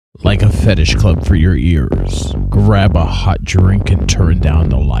like a fetish club for your ears. Grab a hot drink and turn down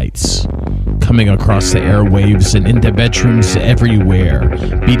the lights. Coming across the airwaves and into bedrooms everywhere,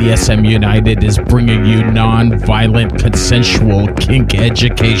 BDSM United is bringing you non-violent consensual kink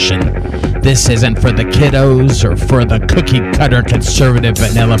education. This isn't for the kiddos or for the cookie-cutter conservative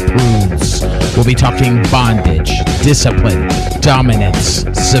vanilla prudes. We'll be talking bondage, discipline, dominance,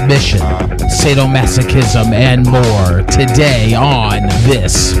 submission, sadomasochism, and more today on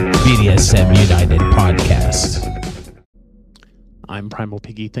this BDSM United podcast. I'm Primal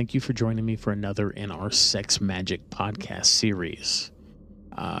Piggy. Thank you for joining me for another in our Sex Magic podcast series.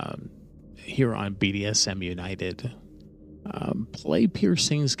 Here on BDSM United, play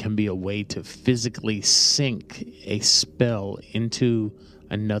piercings can be a way to physically sink a spell into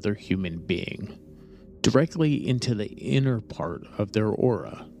another human being, directly into the inner part of their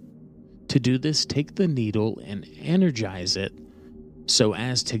aura. To do this, take the needle and energize it so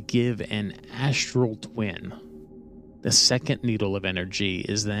as to give an astral twin. The second needle of energy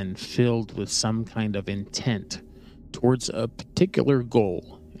is then filled with some kind of intent towards a particular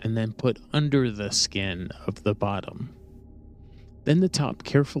goal and then put under the skin of the bottom. Then the top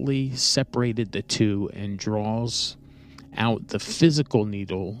carefully separated the two and draws out the physical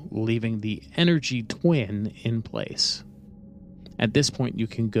needle, leaving the energy twin in place. At this point, you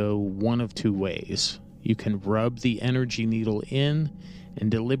can go one of two ways. You can rub the energy needle in and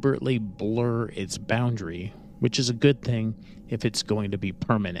deliberately blur its boundary, which is a good thing if it's going to be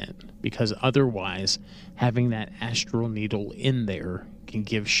permanent, because otherwise having that astral needle in there can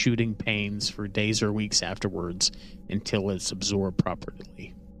give shooting pains for days or weeks afterwards until it's absorbed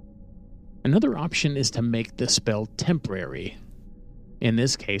properly. Another option is to make the spell temporary. In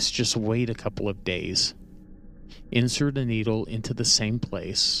this case, just wait a couple of days. Insert a needle into the same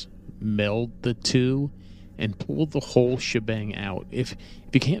place, meld the two, and pull the whole shebang out. If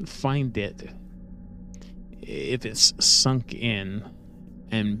you can't find it, if it's sunk in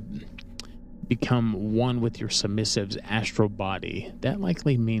and become one with your submissive's astral body, that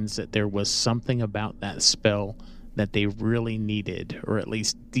likely means that there was something about that spell that they really needed, or at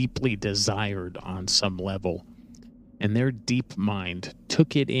least deeply desired on some level, and their deep mind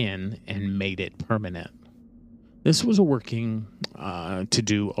took it in and made it permanent. This was working to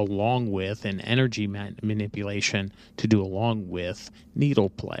do along with, and energy manipulation to do along with, needle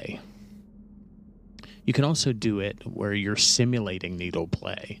play. You can also do it where you're simulating needle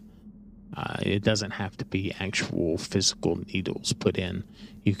play. It doesn't have to be actual physical needles put in.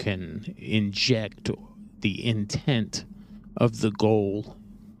 You can inject the intent of the goal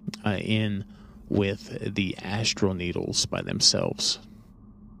in with the astral needles by themselves.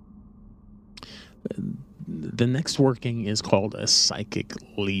 The next working is called a psychic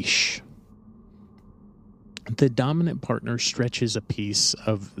leash. The dominant partner stretches a piece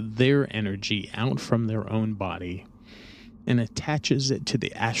of their energy out from their own body and attaches it to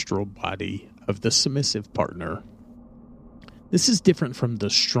the astral body of the submissive partner. This is different from the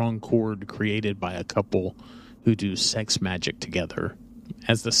strong cord created by a couple who do sex magic together,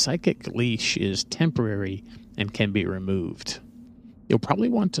 as the psychic leash is temporary and can be removed. You'll probably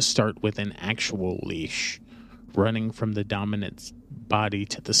want to start with an actual leash, running from the dominant's body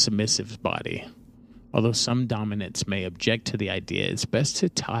to the submissive's body. Although some dominants may object to the idea, it's best to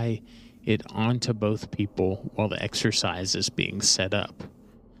tie it onto both people while the exercise is being set up.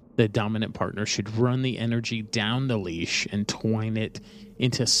 The dominant partner should run the energy down the leash and twine it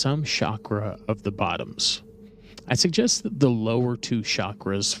into some chakra of the bottoms. I suggest the lower two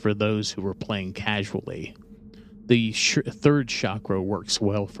chakras for those who are playing casually. The third chakra works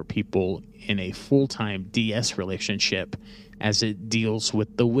well for people in a full-time DS relationship as it deals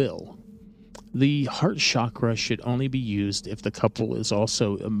with the will. The heart chakra should only be used if the couple is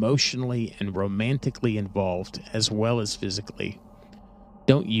also emotionally and romantically involved as well as physically.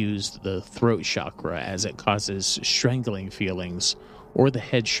 Don't use the throat chakra as it causes strangling feelings, or the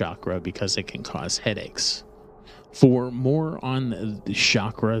head chakra because it can cause headaches. For more on the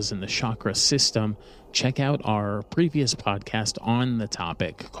chakras and the chakra system, check out our previous podcast on the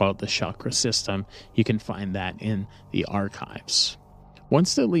topic called The Chakra System. You can find that in the archives.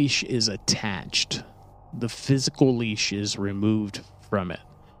 Once the leash is attached, the physical leash is removed from it,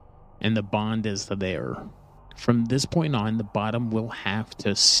 and the bond is there. From this point on, the bottom will have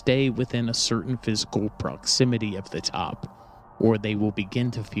to stay within a certain physical proximity of the top, or they will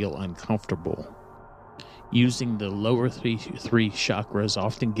begin to feel uncomfortable. Using the lower three chakras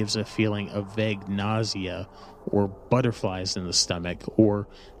often gives a feeling of vague nausea or butterflies in the stomach or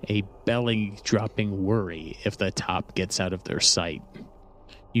a belly-dropping worry if the top gets out of their sight.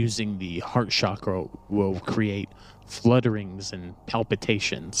 Using the heart chakra will create flutterings and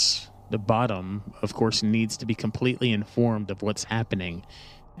palpitations. The bottom, of course, needs to be completely informed of what's happening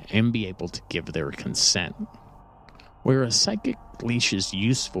and be able to give their consent. Where a psychic leash is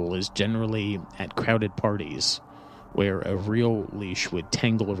useful is generally at crowded parties, where a real leash would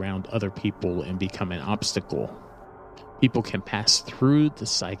tangle around other people and become an obstacle. People can pass through the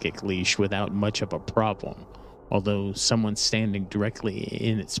psychic leash without much of a problem, although someone standing directly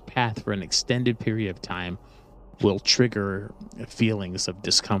in its path for an extended period of time will trigger feelings of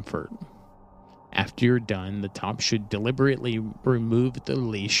discomfort. After you're done, the top should deliberately remove the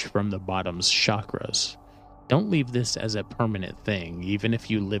leash from the bottom's chakras. Don't leave this as a permanent thing. Even if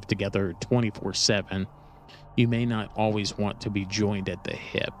you live together 24/7, you may not always want to be joined at the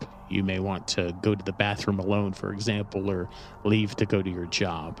hip. You may want to go to the bathroom alone, for example, or leave to go to your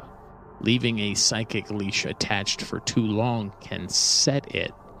job. Leaving a psychic leash attached for too long can set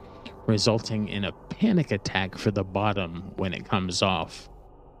it, resulting in a panic attack for the bottom when it comes off.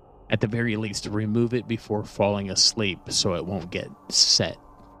 At the very least, remove it before falling asleep so it won't get set.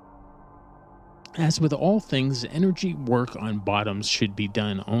 As with all things, energy work on bottoms should be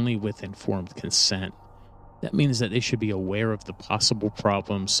done only with informed consent. That means that they should be aware of the possible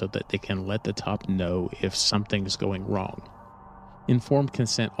problems so that they can let the top know if something's going wrong. Informed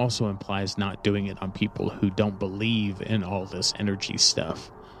consent also implies not doing it on people who don't believe in all this energy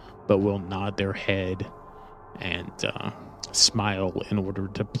stuff, but will nod their head and smile in order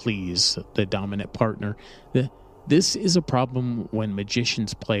to please the dominant partner. This is a problem when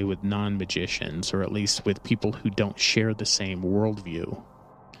magicians play with non-magicians, or at least with people who don't share the same worldview.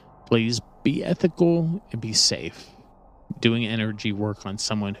 Please be ethical and be safe. Doing energy work on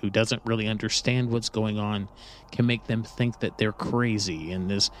someone who doesn't really understand what's going on can make them think that they're crazy, and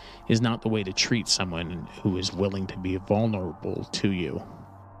this is not the way to treat someone who is willing to be vulnerable to you.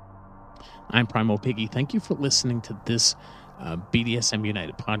 I'm Primal Piggy. Thank you for listening to this BDSM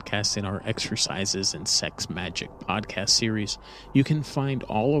United podcast in our Exercises in Sex Magic podcast series. You can find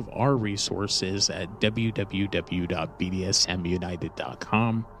all of our resources at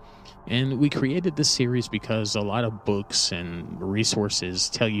www.bdsmunited.com. And we created this series because a lot of books and resources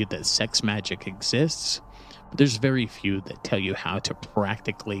tell you that sex magic exists, but there's very few that tell you how to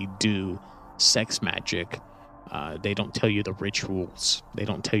practically do sex magic. They don't tell you the rituals. They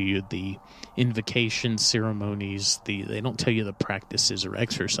don't tell you the invocation ceremonies. They don't tell you the practices or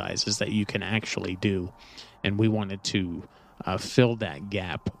exercises that you can actually do. And we wanted to fill that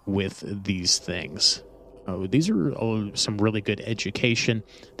gap with these things. These are some really good education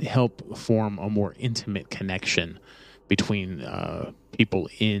to help form a more intimate connection between people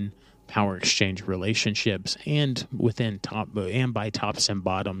in power exchange relationships and within by tops and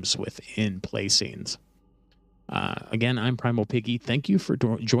bottoms within play scenes. Again, I'm Primal Piggy. Thank you for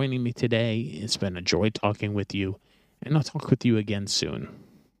joining me today. It's been a joy talking with you, and I'll talk with you again soon.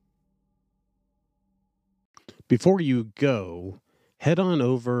 Before you go, head on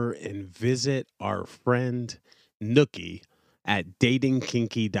over and visit our friend Nookie at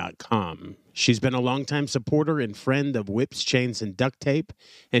datingkinky.com. She's been a longtime supporter and friend of Whips, Chains, and Duct Tape,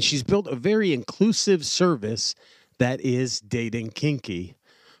 and she's built a very inclusive service that is Dating Kinky.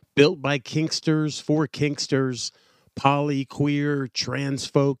 Built by kinksters, for kinksters, poly, queer, trans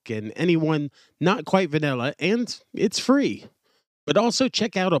folk, and anyone not quite vanilla, and it's free. But also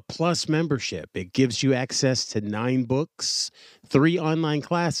check out a Plus membership. It gives you access to 9 books, 3 online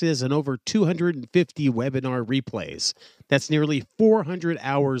classes, and over 250 webinar replays. That's nearly 400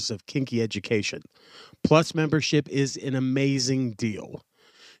 hours of kinky education. Plus membership is an amazing deal.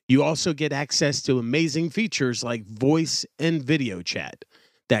 You also get access to amazing features like voice and video chat.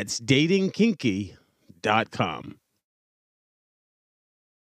 That's datingkinky.com.